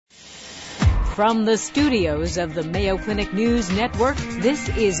From the studios of the Mayo Clinic News Network, this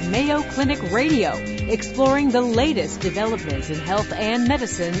is Mayo Clinic Radio, exploring the latest developments in health and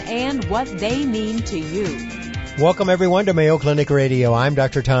medicine and what they mean to you. Welcome, everyone, to Mayo Clinic Radio. I'm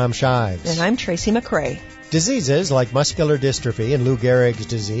Dr. Tom Shives. And I'm Tracy McCrae. Diseases like muscular dystrophy and Lou Gehrig's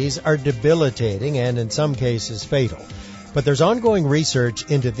disease are debilitating and, in some cases, fatal. But there's ongoing research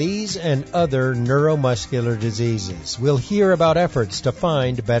into these and other neuromuscular diseases. We'll hear about efforts to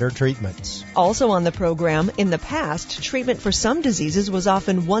find better treatments. Also on the program, in the past, treatment for some diseases was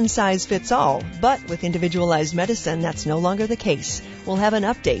often one size fits all. But with individualized medicine, that's no longer the case. We'll have an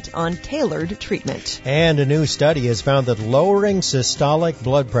update on tailored treatment. And a new study has found that lowering systolic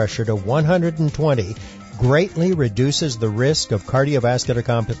blood pressure to 120 greatly reduces the risk of cardiovascular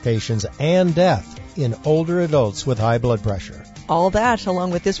complications and death in older adults with high blood pressure. All that,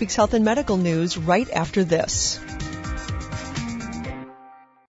 along with this week's health and medical news, right after this.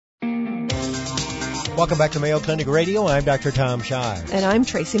 Welcome back to Mayo Clinic Radio. I'm Dr. Tom Shives. And I'm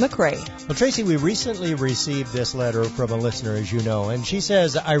Tracy McCrae. Well, Tracy, we recently received this letter from a listener, as you know, and she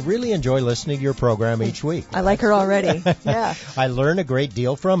says, I really enjoy listening to your program each week. I like her already. Yeah. I learn a great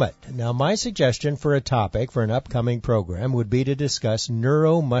deal from it. Now, my suggestion for a topic for an upcoming program would be to discuss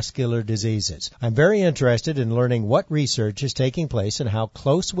neuromuscular diseases. I'm very interested in learning what research is taking place and how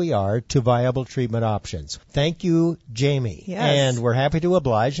close we are to viable treatment options. Thank you, Jamie. Yes. And we're happy to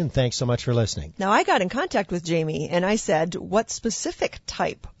oblige, and thanks so much for listening. Now, I got in contact with Jamie, and I said, what specific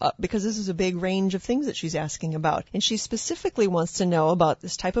type? Because this is a big range of things that she's asking about. And she specifically wants to know about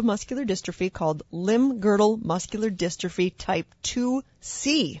this type of muscular dystrophy called limb-girdle muscular dystrophy type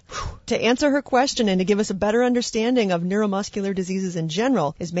 2C. To answer her question and to give us a better understanding of neuromuscular diseases in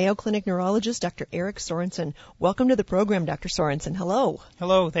general is Mayo Clinic neurologist Dr. Eric Sorensen. Welcome to the program, Dr. Sorensen. Hello.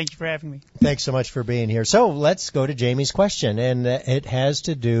 Hello. Thank you for having me. Thanks so much for being here. So let's go to Jamie's question, and it has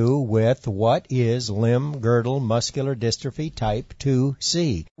to do with what is limb-girdle muscular dystrophy type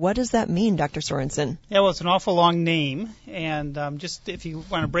 2C. What does that mean, Dr. Sorensen? Yeah, well, it's an awful long name, and just if you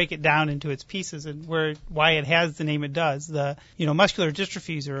want to break it down into its pieces and why it has the name it does, muscular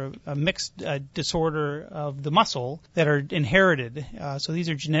dystrophies are a mixed disorder of the muscle that are inherited. So these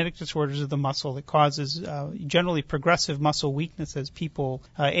are genetic disorders of the muscle that causes generally progressive muscle weakness as people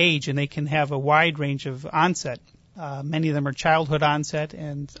age, and they can have a wide range of onset. Many of them are childhood onset,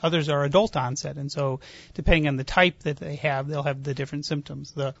 and others are adult onset. And so, depending on the type that they have, they'll have the different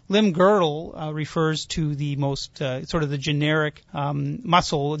symptoms. The limb girdle refers to the most sort of the generic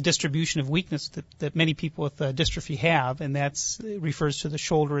muscle distribution of weakness that many people with dystrophy have, and that refers to the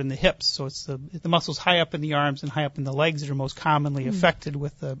shoulder and the hips. So it's the muscles high up in the arms and high up in the legs that are most commonly affected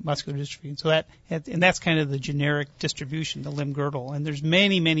with the muscular dystrophy. And so that's kind of the generic distribution, the limb girdle. And there's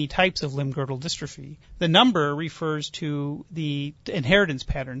many types of limb girdle dystrophy. The number refers to the inheritance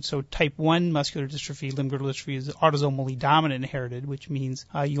pattern. So type 1 muscular dystrophy, limb girdle dystrophy, is autosomally dominant inherited, which means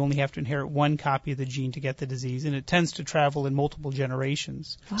you only have to inherit one copy of the gene to get the disease, and it tends to travel in multiple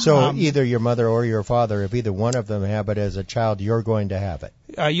generations. Wow. So either your mother or your father, if either one of them have it as a child, you're going to have it.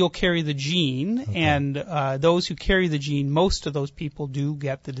 You'll carry the gene, okay. And those who carry the gene, most of those people do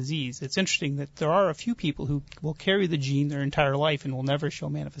get the disease. It's interesting that there are a few people who will carry the gene their entire life and will never show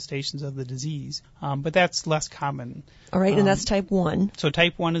manifestations of the disease, but that's less common. All right, and that's type 1. So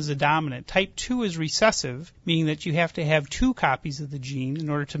type 1 is the dominant. Type 2 is recessive, meaning that you have to have 2 copies of the gene in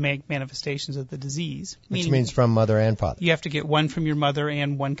order to make manifestations of the disease. Which means from mother and father. You have to get one from your mother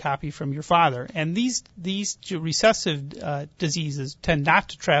and one copy from your father. And these recessive diseases tend not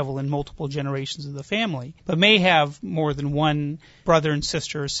to travel in multiple generations of the family, but may have more than one brother and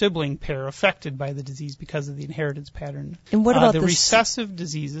sister or sibling pair affected by the disease because of the inheritance pattern. And what about the recessive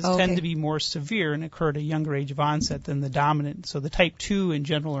diseases tend to be more severe and occur at a younger age of onset than the dominant. So the type 2 in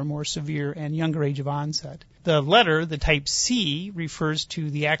general are more severe and younger age of onset. The letter, the type C, refers to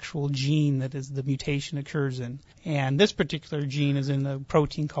the actual gene that is the mutation occurs in. And this particular gene is in a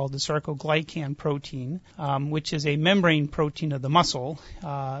protein called the sarcoglycan protein, which is a membrane protein of the muscle.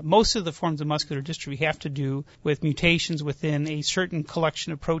 Most of the forms of muscular dystrophy have to do with mutations within a certain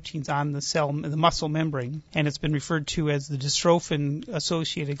collection of proteins on the muscle membrane. And it's been referred to as the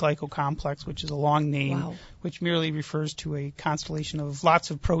dystrophin-associated glycocomplex, which is a long name, which merely refers to a constellation of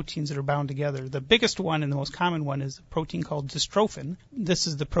lots of proteins that are bound together. The biggest one and the most common one is a protein called dystrophin. This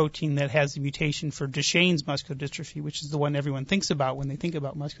is the protein that has the mutation for Duchenne's muscular dystrophy, which is the one everyone thinks about when they think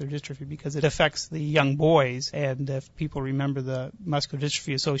about muscular dystrophy because it affects the young boys. And if people remember the Muscular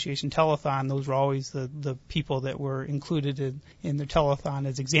Dystrophy Association telethon, those were always the people that were included in the telethon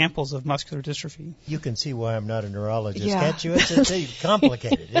as examples of muscular dystrophy. You can see why I'm not a neurologist, can't you? It's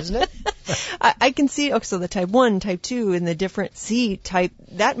complicated, isn't it? I can see, so the type 1, type 2, and the different C type,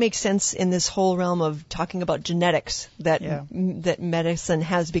 that makes sense in this whole realm of talking about genetics that medicine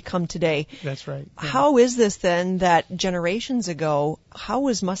has become today. That's right. Yeah. How is this then that generations ago, how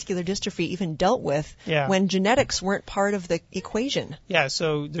was muscular dystrophy even dealt with when genetics weren't part of the equation? Yeah,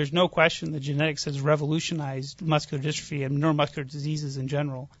 so there's no question that genetics has revolutionized muscular dystrophy and neuromuscular diseases in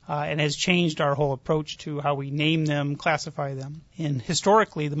general, and has changed our whole approach to how we name them, classify them. And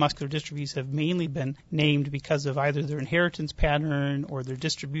historically, the muscular dystrophies have mainly been named because of either their inheritance pattern or their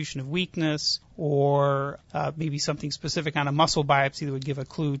distribution of weakness, or maybe something specific on a muscle biopsy that would give a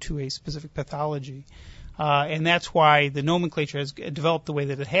clue to a specific pathology. And that's why the nomenclature has developed the way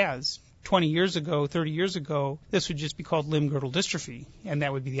that it has. 20 years ago, 30 years ago, this would just be called limb-girdle dystrophy, and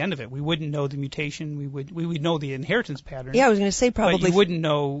that would be the end of it. We wouldn't know the mutation. We would know the inheritance pattern. Yeah, I was going to say probably. But you wouldn't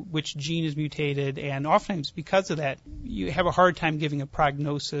know which gene is mutated, and oftentimes because of that, you have a hard time giving a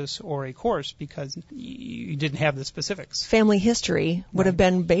prognosis or a course because you didn't have the specifics. Family history would have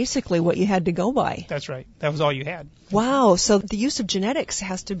been basically what you had to go by. That's right. That was all you had. Wow. So the use of genetics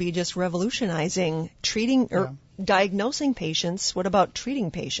has to be just revolutionizing treating or diagnosing patients. What about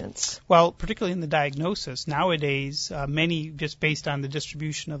treating patients? Well, particularly in the diagnosis, nowadays, many, just based on the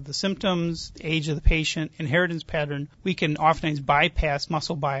distribution of the symptoms, age of the patient, inheritance pattern, we can oftentimes bypass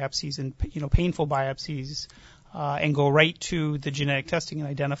muscle biopsies and painful biopsies and go right to the genetic testing and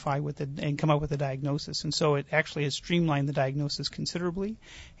identify and come up with a diagnosis. And so it actually has streamlined the diagnosis considerably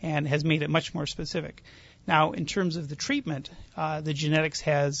and has made it much more specific. Now, in terms of the treatment, the genetics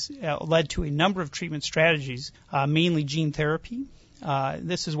has led to a number of treatment strategies, mainly gene therapy.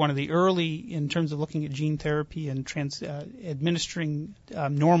 This is one of the early, in terms of looking at gene therapy and administering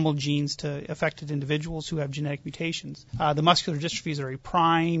normal genes to affected individuals who have genetic mutations. The muscular dystrophies are a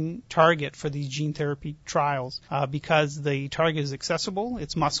prime target for these gene therapy trials because the target is accessible,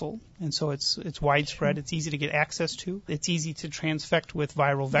 it's muscle, and so it's widespread. It's easy to get access to. It's easy to transfect with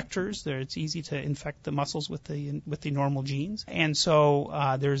viral vectors. It's easy to infect the muscles with the normal genes, and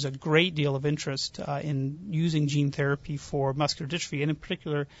so there's a great deal of interest in using gene therapy for muscular dystrophy. And in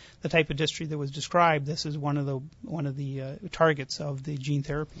particular, the type of dystrophy that was described, this is one of the targets of the gene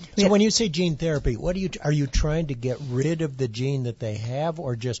therapy. So when you say gene therapy, are you trying to get rid of the gene that they have,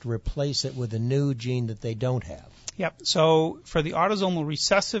 or just replace it with a new gene that they don't have? Yep. So for the autosomal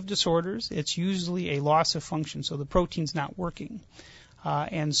recessive disorders, it's usually a loss of function, so the protein's not working.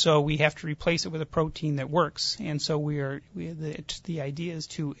 And so we have to replace it with a protein that works. And so the idea is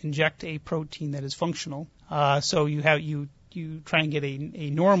to inject a protein that is functional. So you try and get a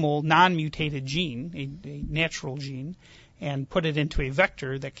normal, non-mutated gene, a natural gene, and put it into a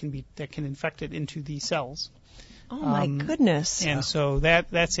vector that can infect it into the cells. Oh my goodness! And so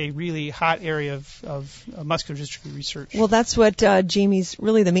that's a really hot area of muscular dystrophy research. Well, that's what Jamie's,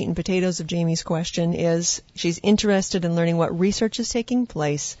 really the meat and potatoes of Jamie's question is. She's interested in learning what research is taking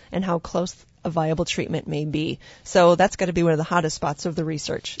place and how close a viable treatment may be. So that's got to be one of the hottest spots of the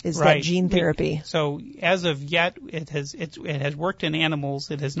research, is that gene therapy. So as of yet, it has worked in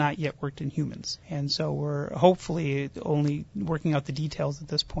animals. It has not yet worked in humans. And so we're hopefully only working out the details at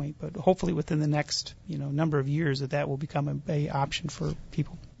this point, but hopefully within the next number of years that will become a option for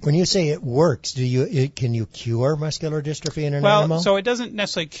people. When you say it works, can you cure muscular dystrophy in an animal? Well, so it doesn't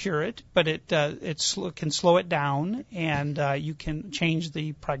necessarily cure it, but it can slow it down, and you can change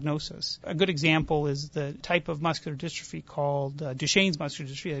the prognosis. A good example is the type of muscular dystrophy called Duchenne's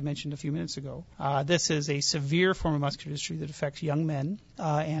muscular dystrophy I mentioned a few minutes ago. This is a severe form of muscular dystrophy that affects young men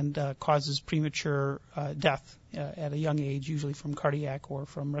and causes premature death at a young age, usually from cardiac or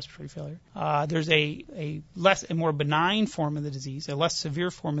from respiratory failure. There's a more benign form of the disease, a less severe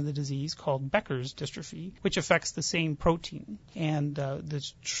form of the disease called Becker's dystrophy, which affects the same protein. And the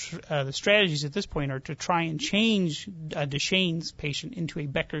strategies at this point are to try and change a Duchenne's patient into a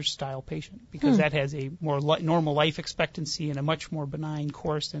Becker's-style patient, because that has a more normal life expectancy and a much more benign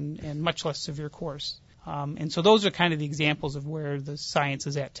course and much less severe course. And so those are kind of the examples of where the science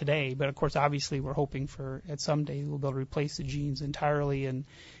is at today. But, of course, obviously we're hoping for at some day we'll be able to replace the genes entirely in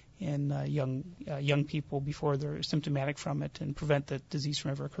young people before they're symptomatic from it and prevent the disease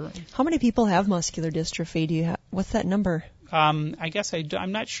from ever occurring. How many people have muscular dystrophy? What's that number? I guess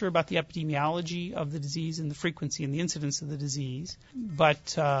I'm not sure about the epidemiology of the disease and the frequency and the incidence of the disease,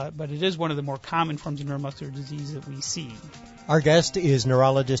 but it is one of the more common forms of neuromuscular disease that we see. Our guest is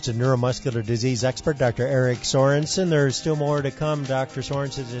neurologist and neuromuscular disease expert, Dr. Eric Sorensen. There's still more to come. Dr.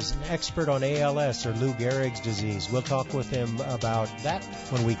 Sorensen is an expert on ALS, or Lou Gehrig's disease. We'll talk with him about that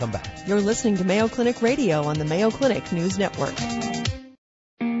when we come back. You're listening to Mayo Clinic Radio on the Mayo Clinic News Network.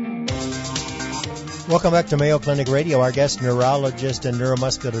 Welcome back to Mayo Clinic Radio. Our guest, neurologist and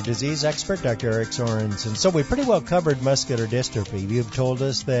neuromuscular disease expert, Dr. Eric Sorensen. So we pretty well covered muscular dystrophy. You've told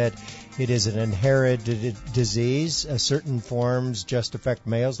us that it is an inherited disease. Certain forms just affect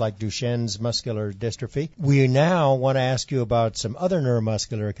males, like Duchenne's muscular dystrophy. We now want to ask you about some other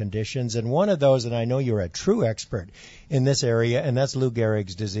neuromuscular conditions, and one of those, and I know you're a true expert in this area, and that's Lou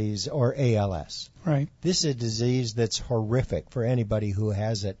Gehrig's disease, or ALS. Right. This is a disease that's horrific for anybody who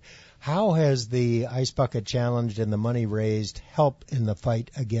has it. How has the Ice Bucket Challenge and the money raised help in the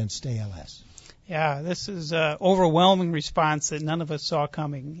fight against ALS? Yeah, this is an overwhelming response that none of us saw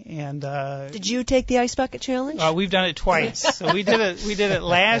coming. And did you take the Ice Bucket Challenge? We've done it twice. So we did it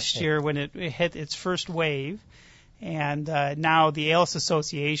last year when it hit its first wave. And now the ALS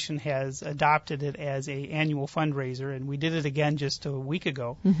Association has adopted it as an annual fundraiser, and we did it again just a week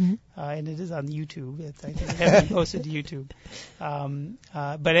ago. Mm-hmm. And it is on YouTube. I think it has been posted to YouTube.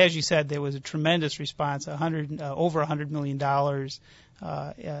 But as you said, there was a tremendous response, over $100 million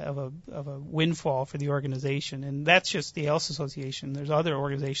of a windfall for the organization, and that's just the ALS Association. There's other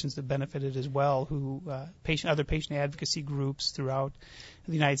organizations that benefited as well, other patient advocacy groups throughout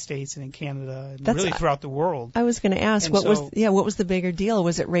the United States and in Canada, and really throughout the world. I was going to ask, what was the bigger deal?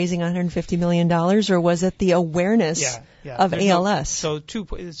 Was it raising $150 million, or was it the awareness of ALS? So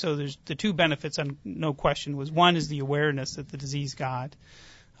there's the two benefits, no question. One is the awareness that the disease got.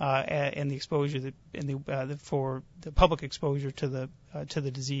 And the exposure for the public exposure to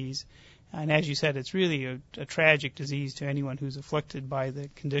the disease, and as you said, it's really a tragic disease to anyone who's afflicted by the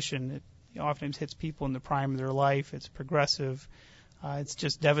condition. It oftentimes hits people in the prime of their life. It's progressive. It's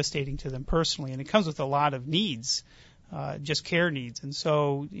just devastating to them personally, and it comes with a lot of needs, just care needs. And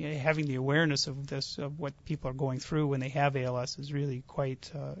so having the awareness of this, of what people are going through when they have ALS, is really quite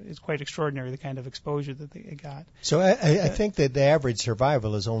extraordinary, the kind of exposure that they got. So I think that the average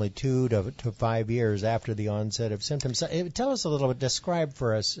survival is only 2 to 5 years after the onset of symptoms. Tell us a little bit, describe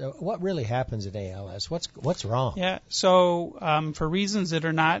for us what really happens at ALS. What's wrong? Yeah, so for reasons that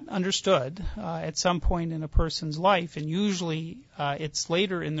are not understood, at some point in a person's life, and usually it's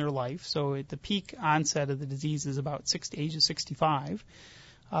later in their life, so at the peak onset of the disease is about age of 65.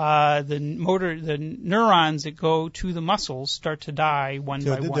 The neurons that go to the muscles start to die one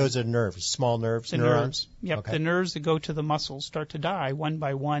by one. Those are nerves, small nerves, neurons? Yep, okay. The nerves that go to the muscles start to die one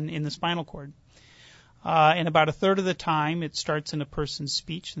by one in the spinal cord. And about a third of the time, it starts in a person's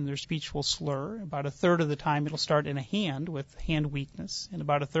speech, and their speech will slur. About a third of the time, it'll start in a hand with hand weakness. And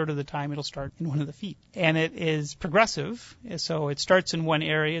about a third of the time, it'll start in one of the feet. And it is progressive, so it starts in one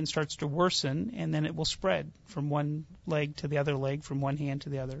area and starts to worsen, and then it will spread from one leg to the other leg, from one hand to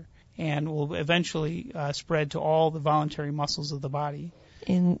the other, and will eventually spread to all the voluntary muscles of the body.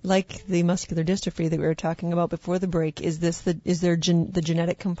 And like the muscular dystrophy that we were talking about before the break, is there the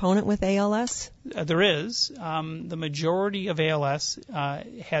genetic component with ALS? There is. The majority of ALS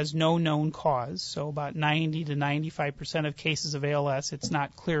has no known cause, so about 90 to 95% of cases of ALS, it's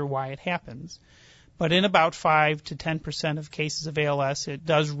not clear why it happens. But in about 5 to 10% of cases of ALS, it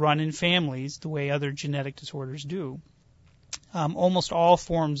does run in families the way other genetic disorders do. Almost all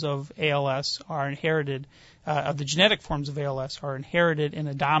forms of ALS are inherited, of the genetic forms of ALS are inherited in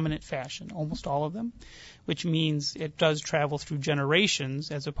a dominant fashion, almost all of them, which means it does travel through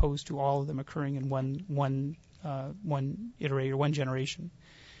generations as opposed to all of them occurring in one iteration or one generation.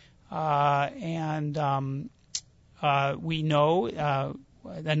 We know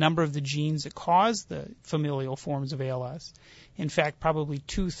a number of the genes that cause the familial forms of ALS. In fact, probably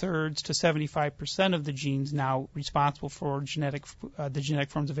 2/3 to 75% of the genes now responsible for the genetic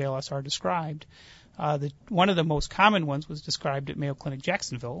forms of ALS are described. One of the most common ones was described at Mayo Clinic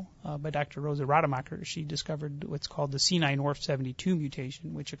Jacksonville by Dr. Rosa Rademacher. She discovered what's called the C9orf72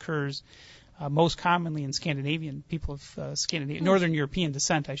 mutation, which occurs most commonly in Scandinavian people of Northern European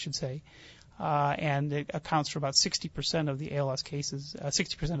descent, I should say. And it accounts for about 60% of the ALS cases,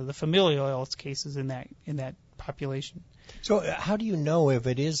 60% of the familial ALS cases in that population. So how do you know if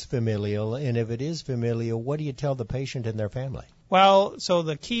it is familial, and if it is familial, what do you tell the patient and their family? Well, so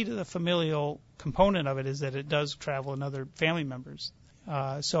the key to the familial component of it is that it does travel in other family members.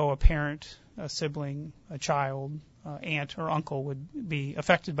 So a parent, a sibling, a child, aunt or uncle would be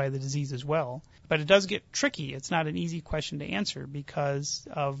affected by the disease as well. But it does get tricky. It's not an easy question to answer because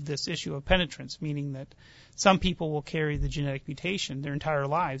of this issue of penetrance, meaning that some people will carry the genetic mutation their entire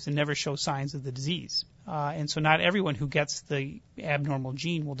lives and never show signs of the disease. And so not everyone who gets the abnormal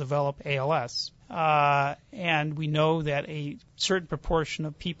gene will develop ALS. And we know that a certain proportion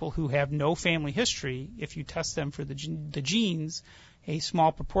of people who have no family history, if you test them for the genes, a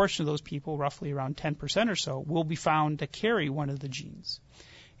small proportion of those people, roughly around 10% or so, will be found to carry one of the genes.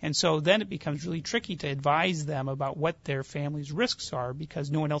 And so then it becomes really tricky to advise them about what their family's risks are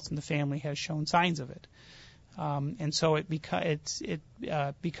because no one else in the family has shown signs of it. And so it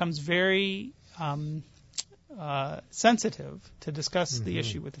becomes very sensitive to discuss the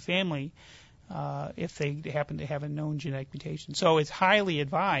issue with the family if they happen to have a known genetic mutation. So it's highly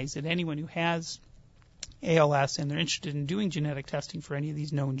advised that anyone who has ALS and they're interested in doing genetic testing for any of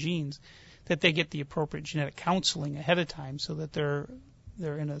these known genes, that they get the appropriate genetic counseling ahead of time so that they're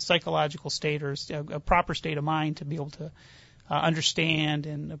in a psychological state or a proper state of mind to be able to understand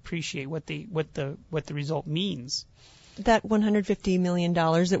and appreciate what the result means. That $150 million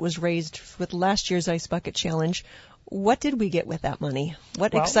that was raised with last year's Ice Bucket Challenge, what did we get with that money?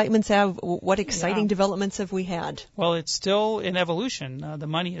 What exciting developments have we had? Well, it's still in evolution. The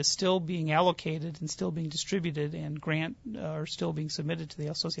money is still being allocated and still being distributed, and grant are still being submitted to the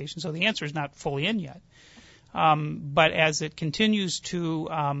association. So the answer is not fully in yet. But as it continues to,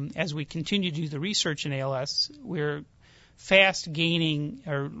 as we continue to do the research in ALS, we're fast gaining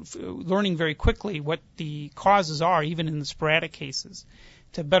or learning very quickly what the causes are, even in the sporadic cases,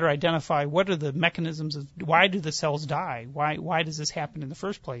 to better identify what are the mechanisms of why do the cells die, why does this happen in the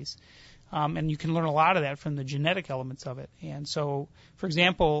first place. And you can learn a lot of that from the genetic elements of it. And so, for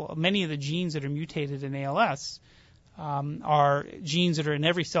example, many of the genes that are mutated in ALS are genes that are in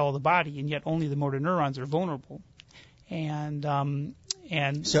every cell of the body, and yet only the motor neurons are vulnerable. And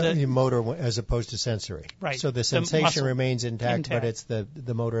so the motor as opposed to sensory. Right. So the sensation remains intact, but it's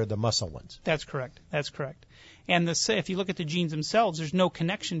the motor, the muscle ones. That's correct. And if you look at the genes themselves, there's no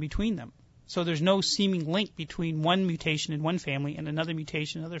connection between them. So there's no seeming link between one mutation in one family and another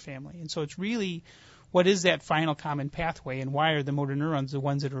mutation in another family. And so it's really, what is that final common pathway, and why are the motor neurons the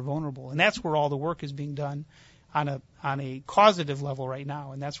ones that are vulnerable? And that's where all the work is being done on a causative level right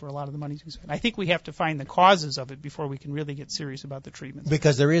now, and that's where a lot of the money is being spent. I think we have to find the causes of it before we can really get serious about the treatment.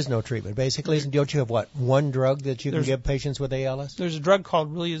 Because there is no treatment, basically. Don't you have, one drug that you can give patients with ALS? There's a drug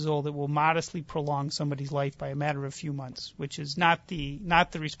called Riluzole that will modestly prolong somebody's life by a matter of a few months, which is not the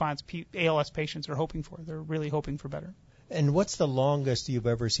response ALS patients are hoping for. They're really hoping for better. And what's the longest you've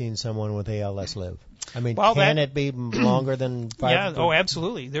ever seen someone with ALS live? I mean, can it be longer than 5? Yeah,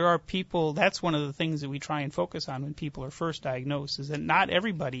 absolutely. There are people, that's one of the things that we try and focus on when people are first diagnosed, is that not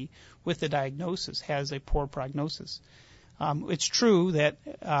everybody with the diagnosis has a poor prognosis. It's true that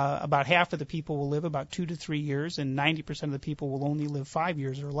about half of the people will live about 2 to 3 years, and 90% of the people will only live 5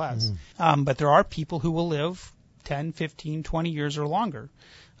 years or less. But there are people who will live 10, 15, 20 years or longer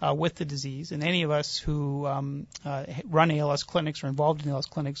with the disease. And any of us who run ALS clinics or involved in ALS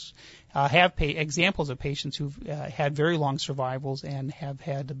clinics have examples of patients who've had very long survivals and have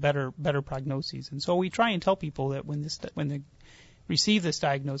had better prognoses. And so we try and tell people that when they receive this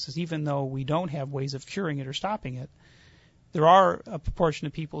diagnosis, even though we don't have ways of curing it or stopping it, there are a proportion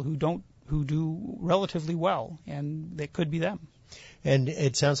of people who do relatively well, and that could be them. And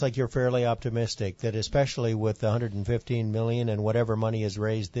it sounds like you're fairly optimistic that, especially with the $115 million and whatever money is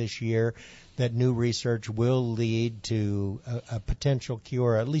raised this year, that new research will lead to a potential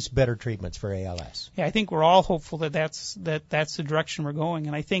cure, at least better treatments for ALS. Yeah, I think we're all hopeful that that's the direction we're going.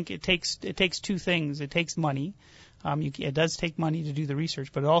 And I think it takes two things. It takes money. It does take money to do the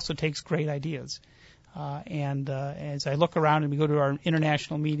research, but it also takes great ideas. As I look around and we go to our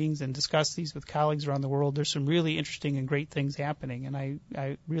international meetings and discuss these with colleagues around the world, there's some really interesting and great things happening. And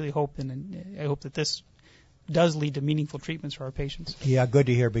I really hope that this does lead to meaningful treatments for our patients. Yeah, good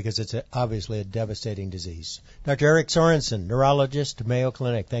to hear, because it's obviously a devastating disease. Dr. Eric Sorensen, neurologist, Mayo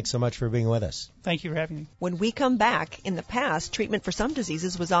Clinic, thanks so much for being with us. Thank you for having me. When we come back, in the past, treatment for some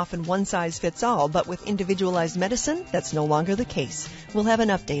diseases was often one size fits all, but with individualized medicine, that's no longer the case. We'll have an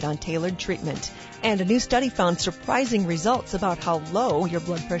update on tailored treatment. And a new study found surprising results about how low your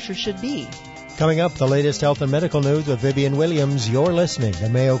blood pressure should be. Coming up, the latest health and medical news with Vivian Williams. You're listening to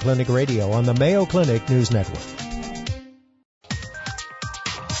Mayo Clinic Radio on the Mayo Clinic News Network.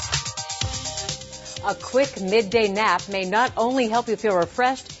 A quick midday nap may not only help you feel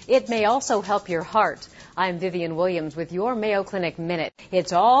refreshed, it may also help your heart. I'm Vivian Williams with your Mayo Clinic Minute.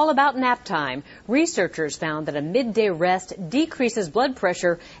 It's all about nap time. Researchers found that a midday rest decreases blood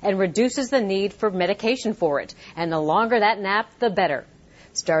pressure and reduces the need for medication for it. And the longer that nap, the better.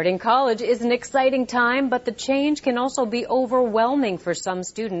 Starting college is an exciting time, but the change can also be overwhelming for some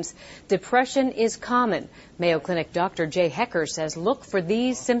students. Depression is common. Mayo Clinic Dr. Jay Hecker says look for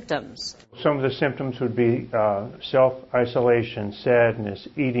these symptoms. Some of the symptoms would be self-isolation, sadness,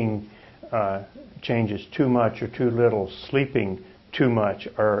 eating changes too much or too little, sleeping too much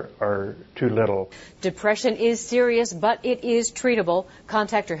or too little. Depression is serious, but it is treatable.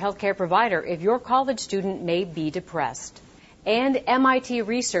 Contact your healthcare provider if your college student may be depressed. And MIT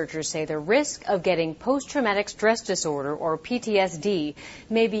researchers say the risk of getting post-traumatic stress disorder, or PTSD,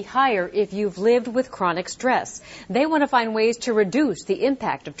 may be higher if you've lived with chronic stress. They want to find ways to reduce the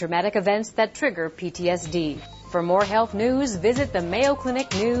impact of traumatic events that trigger PTSD. For more health news, visit the Mayo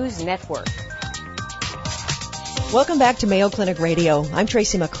Clinic News Network. Welcome back to Mayo Clinic Radio. I'm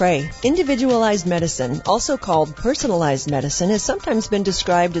Tracy McCrae. Individualized medicine, also called personalized medicine, has sometimes been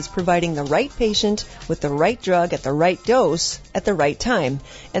described as providing the right patient with the right drug at the right dose at the right time.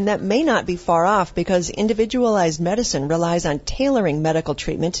 And that may not be far off because individualized medicine relies on tailoring medical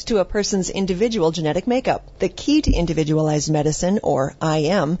treatment to a person's individual genetic makeup. The key to individualized medicine, or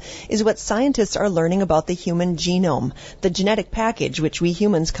IM, is what scientists are learning about the human genome, the genetic package which we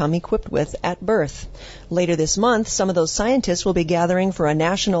humans come equipped with at birth. Later this month, some of those scientists will be gathering for a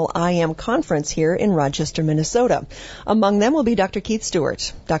national IM conference here in Rochester, Minnesota. Among them will be Dr. Keith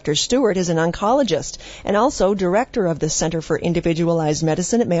Stewart. Dr. Stewart is an oncologist and also director of the Center for Individualized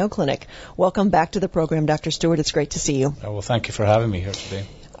Medicine at Mayo Clinic. Welcome back to the program, Dr. Stewart. It's great to see you. Oh, well, thank you for having me here today.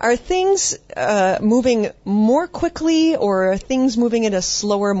 Are things moving more quickly, or are things moving at a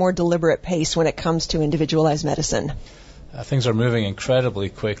slower, more deliberate pace when it comes to individualized medicine? Things are moving incredibly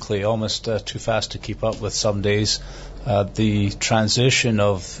quickly, almost too fast to keep up with some days. The transition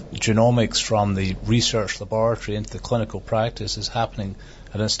of genomics from the research laboratory into the clinical practice is happening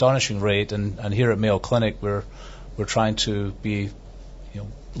at an astonishing rate, and here at Mayo Clinic we're trying to be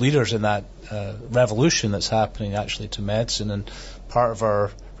leaders in that revolution that's happening actually to medicine, and part of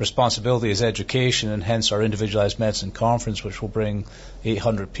our responsibility is education, and hence our Individualized Medicine Conference, which will bring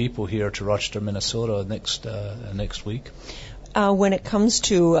 800 people here to Rochester, Minnesota next week. When it comes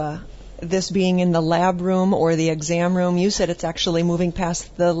to this being in the lab room or the exam room, you said it's actually moving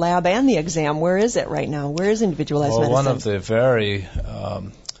past the lab and the exam. Where is it right now? Where is individualized medicine? One of the very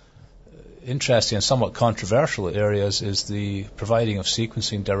interesting and somewhat controversial areas is the providing of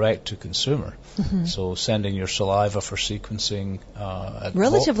sequencing direct to consumer. Mm-hmm. So sending your saliva for sequencing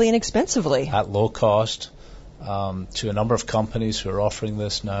relatively inexpensively at low cost to a number of companies who are offering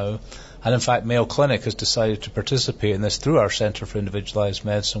this now. And in fact, Mayo Clinic has decided to participate in this through our Center for Individualized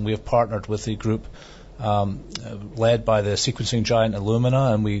Medicine. We have partnered with a group led by the sequencing giant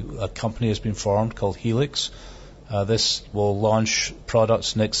Illumina, and a company has been formed called Helix. This will launch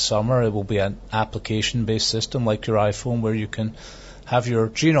products next summer. It will be an application-based system like your iPhone, where you can have your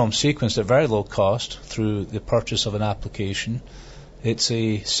genome sequenced at very low cost through the purchase of an application. It's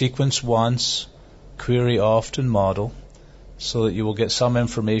a sequence once, query often model, so that you will get some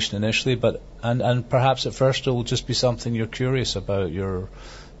information initially, but and perhaps at first it will just be something you're curious about, your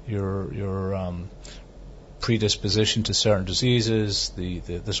predisposition to certain diseases,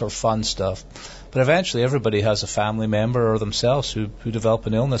 the sort of fun stuff. But eventually everybody has a family member or themselves who develop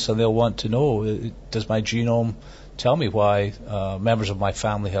an illness, and they'll want to know, does my genome tell me why members of my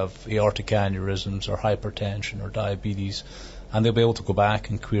family have aortic aneurysms or hypertension or diabetes? And they'll be able to go back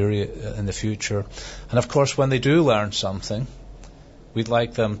and query it in the future. And of course, when they do learn something, we'd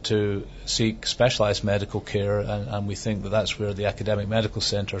like them to seek specialized medical care, and we think that that's where the academic medical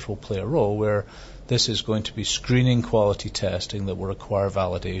centers will play a role, where this is going to be screening quality testing that will require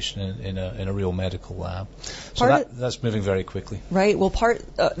validation in a real medical lab. So that's moving very quickly. Right. Well,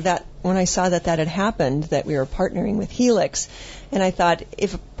 that when I saw that had happened, that we were partnering with Helix, and I thought,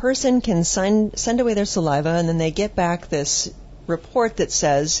 if a person can send away their saliva and then they get back this report that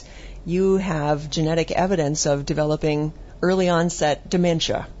says you have genetic evidence of developing early onset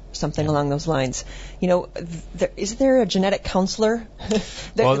dementia, something along those lines. Is there a genetic counselor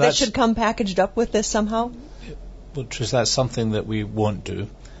that should come packaged up with this somehow? Well, that's something that we won't do.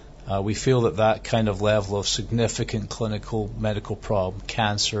 We feel that kind of level of significant clinical medical problem,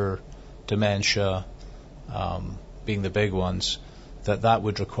 cancer, dementia, being the big ones, that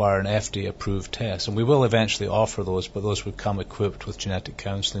would require an FDA-approved test. And we will eventually offer those, but those would come equipped with genetic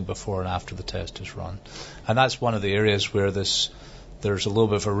counseling before and after the test is run. And that's one of the areas where there's a little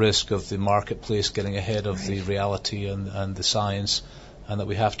bit of a risk of the marketplace getting ahead of the reality and the science, and that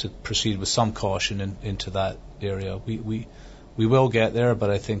we have to proceed with some caution into that area. We will get there, but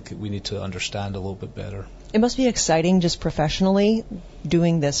I think we need to understand a little bit better. It must be exciting just professionally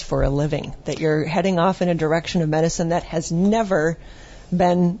doing this for a living, that you're heading off in a direction of medicine that has never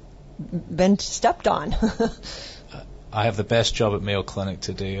been stepped on. I have the best job at Mayo Clinic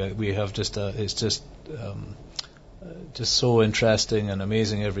today. We have it's just so interesting and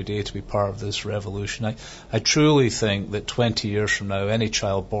amazing every day to be part of this revolution. I truly think that 20 years from now, any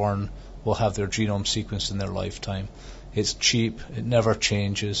child born will have their genome sequenced in their lifetime. It's cheap. It never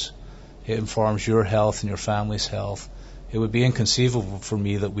changes. It informs your health and your family's health. It would be inconceivable for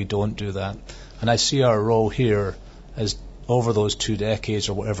me that we don't do that. And I see our role here as over those 2 decades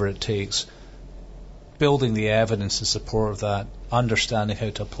or whatever it takes, building the evidence in support of that, understanding how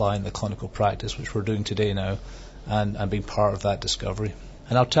to apply in the clinical practice, which we're doing today now, and being part of that discovery.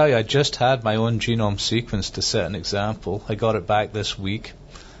 And I'll tell you, I just had my own genome sequenced to set an example. I got it back this week,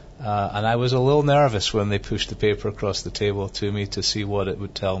 and I was a little nervous when they pushed the paper across the table to me to see what it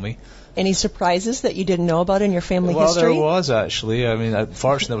would tell me. Any surprises that you didn't know about in your family history? Well, there was actually. I mean,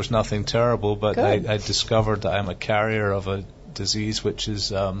 fortunately, there was nothing terrible, but I discovered that I'm a carrier of a disease which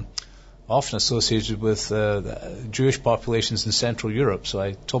is often associated with Jewish populations in Central Europe. So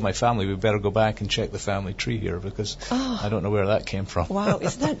I told my family we better go back and check the family tree here because I don't know where that came from. Wow,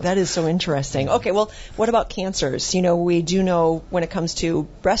 that is so interesting. Okay, well, what about cancers? You know, we do know when it comes to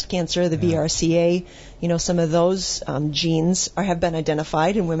breast cancer, the BRCA, you know, some of those genes have been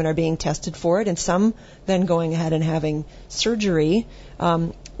identified and women are being tested for it, and some then going ahead and having surgery.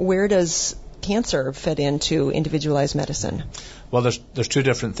 Where does cancer fit into individualized medicine? Well, there's 2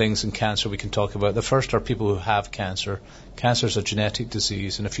 different things in cancer we can talk about. The first are people who have cancer. Cancer is a genetic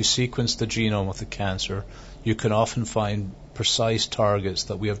disease, and if you sequence the genome of the cancer, you can often find precise targets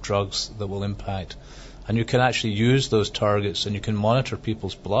that we have drugs that will impact. And you can actually use those targets, and you can monitor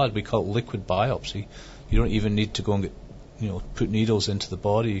people's blood. We call it liquid biopsy. You don't even need to go and put needles into the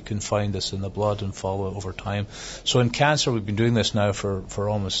body. You can find this in the blood and follow it over time. So in cancer, we've been doing this now for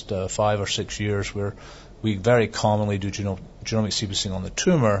almost 5 or 6 years, where we very commonly do genomic sequencing on the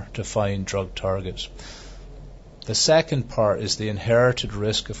tumor to find drug targets. The second part is the inherited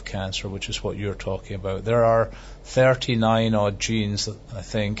risk of cancer, which is what you're talking about. There are 39 odd genes, I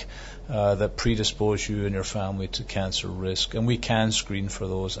think, that predispose you and your family to cancer risk, and we can screen for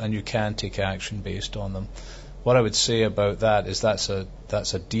those, and you can take action based on them. What I would say about that is that's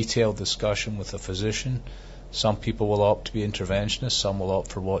a detailed discussion with a physician. Some people will opt to be interventionists, some will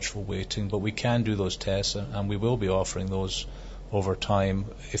opt for watchful waiting, but we can do those tests, and we will be offering those over time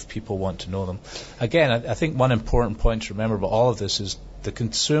if people want to know them. Again, I think one important point to remember about all of this is the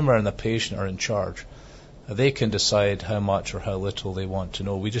consumer and the patient are in charge. They can decide how much or how little they want to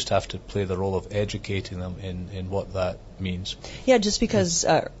know. We just have to play the role of educating them in what that means. Yeah, just because,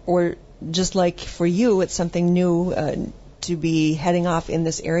 or just like for you, it's something new to be heading off in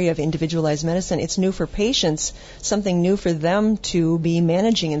this area of individualized medicine. It's new for patients, something new for them to be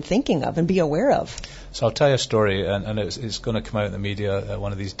managing and thinking of and be aware of. So I'll tell you a story, and it's going to come out in the media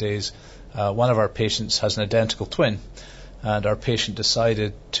one of these days. One of our patients has an identical twin, and our patient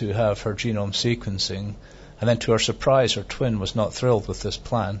decided to have her genome sequencing, and then to her surprise, her twin was not thrilled with this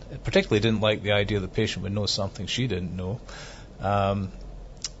plan. It particularly didn't like the idea the patient would know something she didn't know.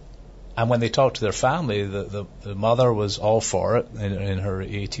 And when they talked to their family, the mother was all for it in her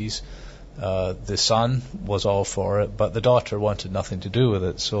 80s. The son was all for it, but the daughter wanted nothing to do with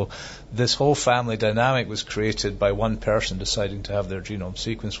it. So this whole family dynamic was created by one person deciding to have their genome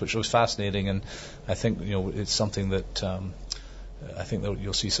sequenced, which was fascinating. And I think it's something that I think that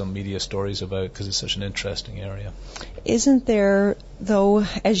you'll see some media stories about because it's such an interesting area. Isn't there, though,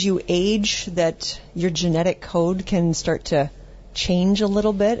 as you age, that your genetic code can start to change a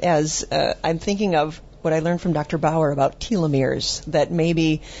little bit? As I'm thinking of what I learned from Dr. Bauer about telomeres, that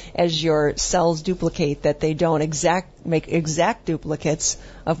maybe as your cells duplicate, that they don't make exact duplicates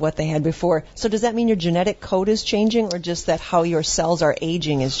of what they had before. So does that mean your genetic code is changing, or just that how your cells are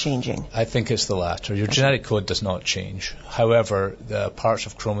aging is changing? I think it's the latter. Your genetic code does not change. However, the parts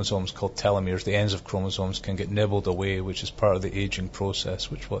of chromosomes called telomeres, the ends of chromosomes, can get nibbled away, which is part of the aging process,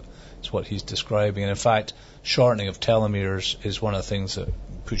 which is what he's describing. And in fact, shortening of telomeres is one of the things that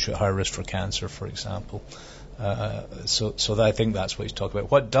puts you at high risk for cancer, for example. So I think that's what he's talking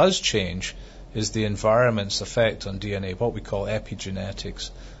about. What does change is the environment's effect on DNA, what we call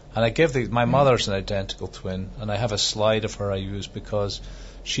epigenetics. And I give my mother's an identical twin, and I have a slide of her I use because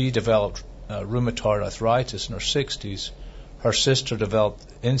she developed rheumatoid arthritis in her 60s. Her sister developed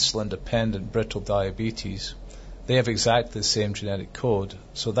insulin-dependent brittle diabetes. They have exactly the same genetic code.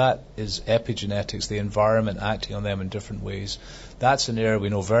 So that is epigenetics, the environment acting on them in different ways. That's an area we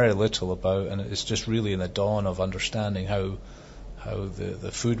know very little about, and it's just really in the dawn of understanding how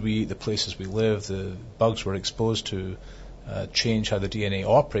the food we eat, the places we live, the bugs we're exposed to change how the DNA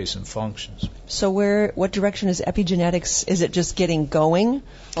operates and functions. So what direction is epigenetics? Is it just getting going,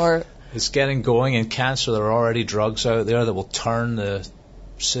 or? It's getting going. In cancer, there are already drugs out there that will turn the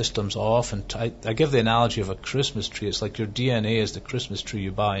systems off, and I give the analogy of a Christmas tree. It's like your DNA is the Christmas tree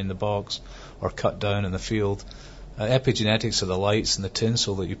you buy in the box or cut down in the field. Epigenetics are the lights and the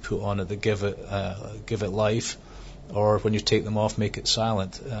tinsel that you put on it that give it life, or when you take them off, make it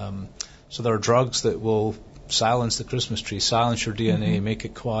silent. So there are drugs that will silence the Christmas tree, silence your DNA, make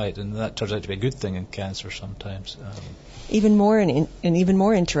it quiet, and that turns out to be a good thing in cancer sometimes. Even more an even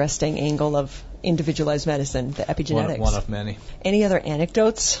more interesting angle of individualized medicine, the epigenetics. One of many. Any other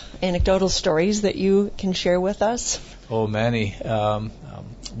anecdotal stories that you can share with us? Oh, many.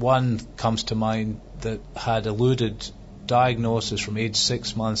 One comes to mind that had eluded diagnosis from age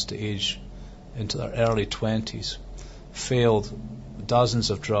 6 months to age into their early 20s, failed dozens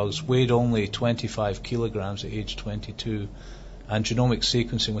of drugs, weighed only 25 kilograms at age 22, and genomic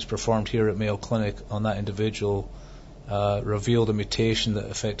sequencing was performed here at Mayo Clinic on that individual, revealed a mutation that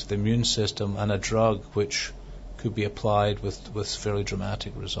affected the immune system and a drug which could be applied with fairly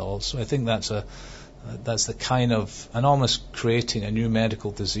dramatic results. So I think that's the kind of, and almost creating a new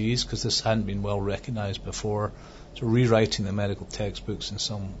medical disease, because this hadn't been well recognized before. So rewriting the medical textbooks in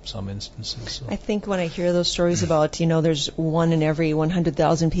some instances. So. I think when I hear those stories about, there's 1 in every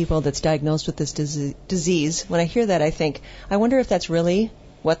 100,000 people that's diagnosed with this disease, when I hear that, I think, I wonder if that's really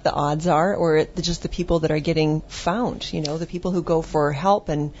what the odds are, or just the people that are getting found, the people who go for help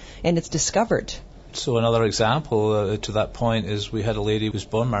and it's discovered. So another example to that point is we had a lady whose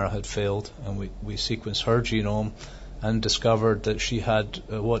bone marrow had failed, and we sequenced her genome and discovered that she had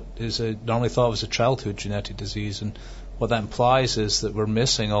what is normally thought of as a childhood genetic disease. And what that implies is that we're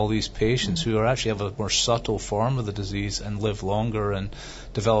missing all these patients who actually have a more subtle form of the disease and live longer and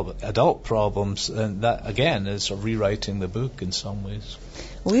develop adult problems. And that, again, is sort of rewriting the book in some ways.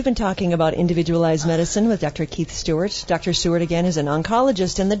 Well, we've been talking about individualized medicine with Dr. Keith Stewart. Dr. Stewart, again, is an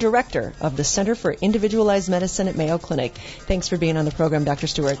oncologist and the director of the Center for Individualized Medicine at Mayo Clinic. Thanks for being on the program, Dr.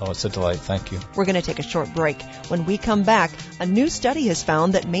 Stewart. Oh, it's a delight. Thank you. We're going to take a short break. When we come back, a new study has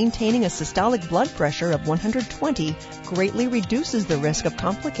found that maintaining a systolic blood pressure of 120 greatly reduces the risk of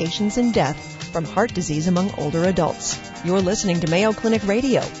complications and death from heart disease among older adults. You're listening to Mayo Clinic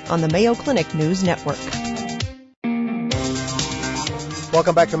Radio on the Mayo Clinic News Network.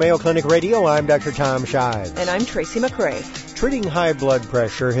 Welcome back to Mayo Clinic Radio. I'm Dr. Tom Shives. And I'm Tracy McRae. Treating high blood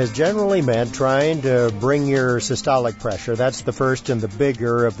pressure has generally meant trying to bring your systolic pressure, that's the first and the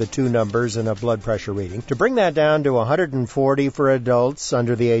bigger of the two numbers in a blood pressure reading, to bring that down to 140 for adults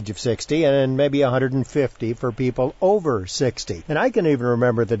under the age of 60 and maybe 150 for people over 60. And I can even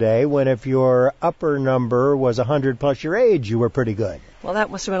remember the day when if your upper number was 100 plus your age, you were pretty good. Well,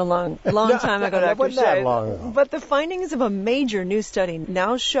 that must have been a long time ago, Dr. Wasn't that long ago. But the findings of a major new study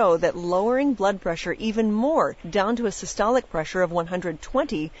now show that lowering blood pressure even more down to a systolic pressure of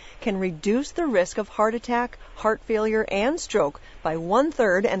 120 can reduce the risk of heart attack, heart failure, and stroke by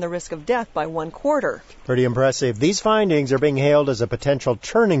 1/3 and the risk of death by 1/4. Pretty impressive. These findings are being hailed as a potential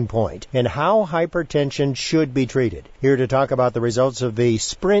turning point in how hypertension should be treated. Here to talk about the results of the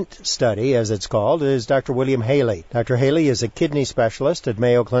SPRINT study, as it's called, is Dr. William Haley. Dr. Haley is a kidney specialist at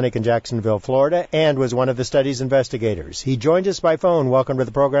Mayo Clinic in Jacksonville, Florida, and was one of the study's investigators. He joined us by phone. Welcome to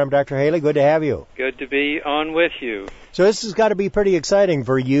the program, Dr. Haley. Good to have you. Good to be on with you. So this has got to be pretty exciting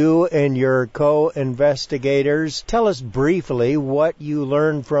for you and your co-investigators. Tell us briefly what you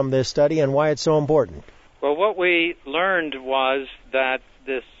learned from this study and why it's so important. Well, what we learned was that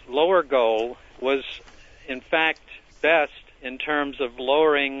this lower goal was, in fact, best in terms of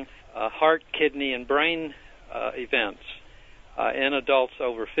lowering heart, kidney, and brain events in adults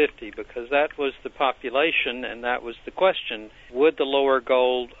over 50, because that was the population and that was the question. Would the lower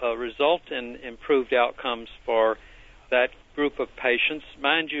goal result in improved outcomes for that group of patients?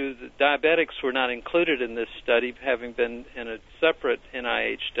 Mind you, the diabetics were not included in this study, having been in a separate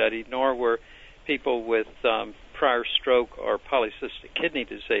NIH study, nor were people with prior stroke or polycystic kidney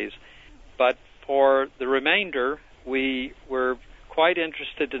disease. But for the remainder, we were quite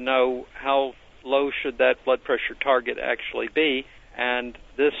interested to know how low should that blood pressure target actually be, and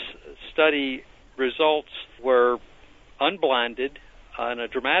this study results were unblinded in a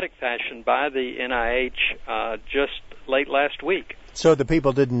dramatic fashion by the NIH just late last week. So the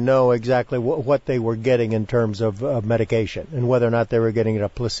people didn't know exactly what they were getting in terms of medication and whether or not they were getting a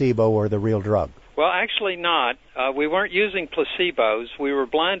placebo or the real drug. Well, actually not. We weren't using placebos. We were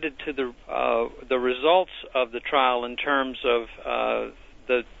blinded to the results of the trial in terms of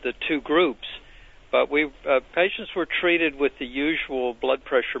the two groups. But patients were treated with the usual blood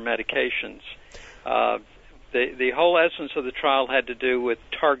pressure medications. The whole essence of the trial had to do with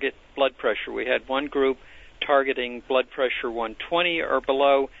target blood pressure. We had one group targeting blood pressure 120 or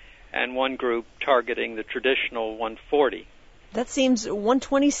below, and one group targeting the traditional 140.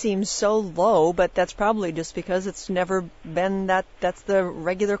 120 seems so low, but that's probably just because it's never been that's the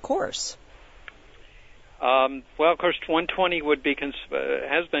regular course. Well, of course, 120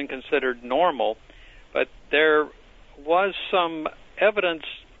 has been considered normal, but there was some evidence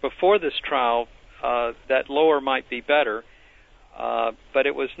before this trial that lower might be better, but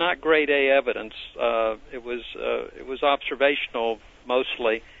it was not grade A evidence. It was observational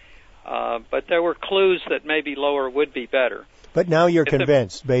mostly, but there were clues that maybe lower would be better. But now you're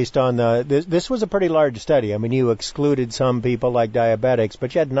convinced, based on this was a pretty large study. I mean, you excluded some people like diabetics,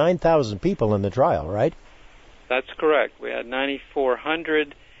 but you had 9,000 people in the trial, right? That's correct. We had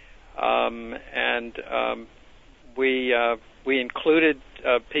 9,400, we included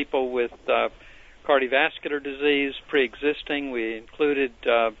people with cardiovascular disease pre-existing. We included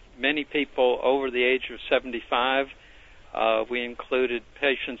many people over the age of 75. We included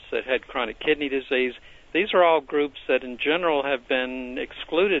patients that had chronic kidney disease. These are all groups that in general have been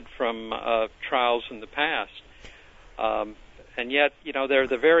excluded from trials in the past. And yet, they're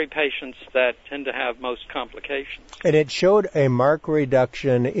the very patients that tend to have most complications. And it showed a marked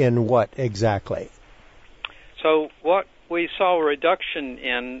reduction in what exactly? So what we saw a reduction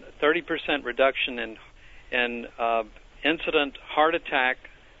in 30% reduction in incident heart attack,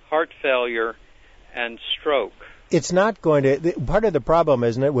 heart failure, and stroke. It's not going to. Part of the problem,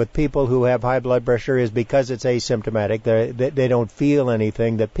 isn't it, with people who have high blood pressure is because it's asymptomatic. They don't feel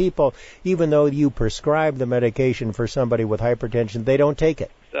anything. That people, even though you prescribe the medication for somebody with hypertension, they don't take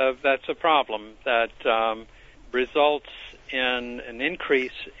it. That's a problem that results in an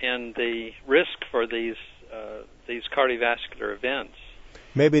increase in the risk for these cardiovascular events.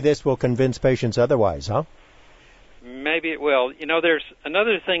 Maybe this will convince patients otherwise, huh? Maybe it will. There's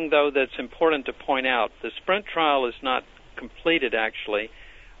another thing, though, that's important to point out. The SPRINT trial is not completed, actually.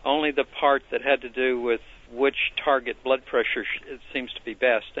 Only the part that had to do with which target blood pressure seems to be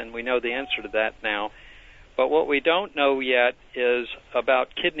best, and we know the answer to that now. But what we don't know yet is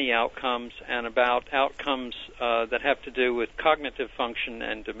about kidney outcomes and about outcomes that have to do with cognitive function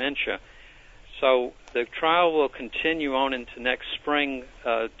and dementia. So the trial will continue on into next spring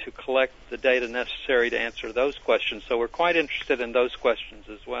to collect the data necessary to answer those questions. So we're quite interested in those questions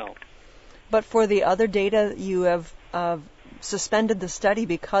as well. But for the other data, you have suspended the study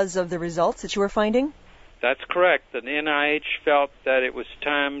because of the results that you were finding? That's correct. The NIH felt that it was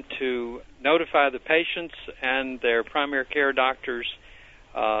time to notify the patients and their primary care doctors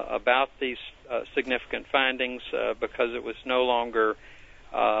about these significant findings because it was no longer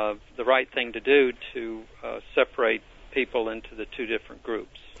the right thing to do to separate people into the two different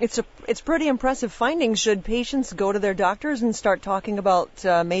groups. It's pretty impressive findings. Should patients go to their doctors and start talking about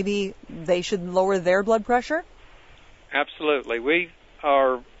maybe they should lower their blood pressure? Absolutely. We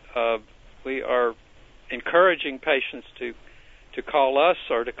are encouraging patients to call us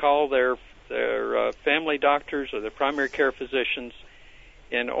or to call their family doctors or their primary care physicians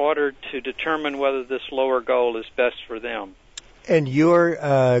in order to determine whether this lower goal is best for them. And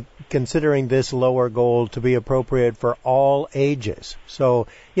you're considering this lower goal to be appropriate for all ages. So,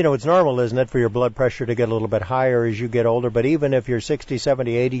 it's normal, isn't it, for your blood pressure to get a little bit higher as you get older. But even if you're 60,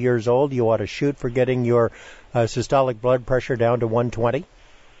 70, 80 years old, you ought to shoot for getting your systolic blood pressure down to 120?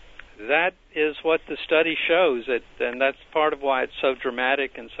 That is what the study shows, and that's part of why it's so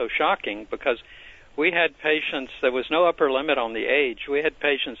dramatic and so shocking, because we had patients, there was no upper limit on the age. We had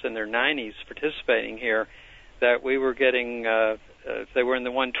patients in their 90s participating here that we were getting, if they were in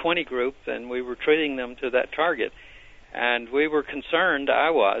the 120 group, then we were treating them to that target. And we were concerned, I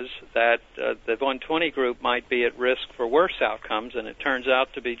was, that the 120 group might be at risk for worse outcomes, and it turns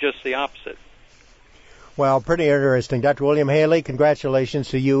out to be just the opposite. Well, pretty interesting. Dr. William Haley, congratulations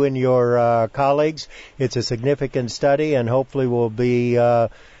to you and your colleagues. It's a significant study and hopefully will be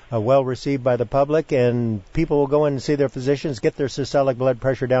well received by the public, and people will go in and see their physicians, get their systolic blood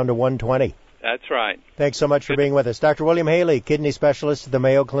pressure down to 120. That's right. Thanks so much for being with us. Dr. William Haley, kidney specialist at the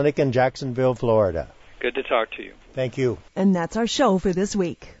Mayo Clinic in Jacksonville, Florida. Good to talk to you. Thank you. And that's our show for this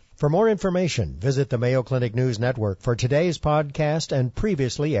week. For more information, visit the Mayo Clinic News Network for today's podcast and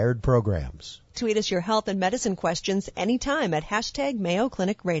previously aired programs. Tweet us your health and medicine questions anytime at #Mayo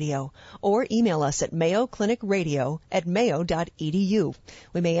Clinic Radio or email us at mayoclinicradio@mayo.edu.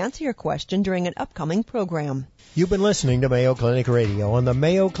 We may answer your question during an upcoming program. You've been listening to Mayo Clinic Radio on the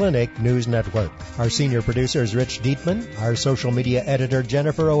Mayo Clinic News Network. Our senior producer is Rich Dietman, our social media editor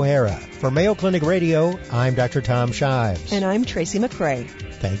Jennifer O'Hara. For Mayo Clinic Radio, I'm Dr. Tom Shives. And I'm Tracy McCrae.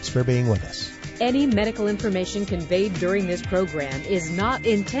 Thanks for being with us. Any medical information conveyed during this program is not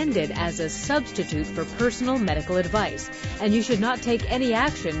intended as a substitute for personal medical advice, and you should not take any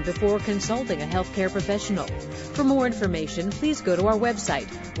action before consulting a healthcare professional. For more information, please go to our website,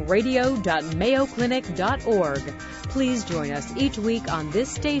 radio.mayoclinic.org. Please join us each week on this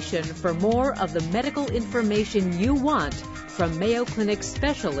station for more of the medical information you want from Mayo Clinic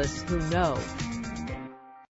specialists who know.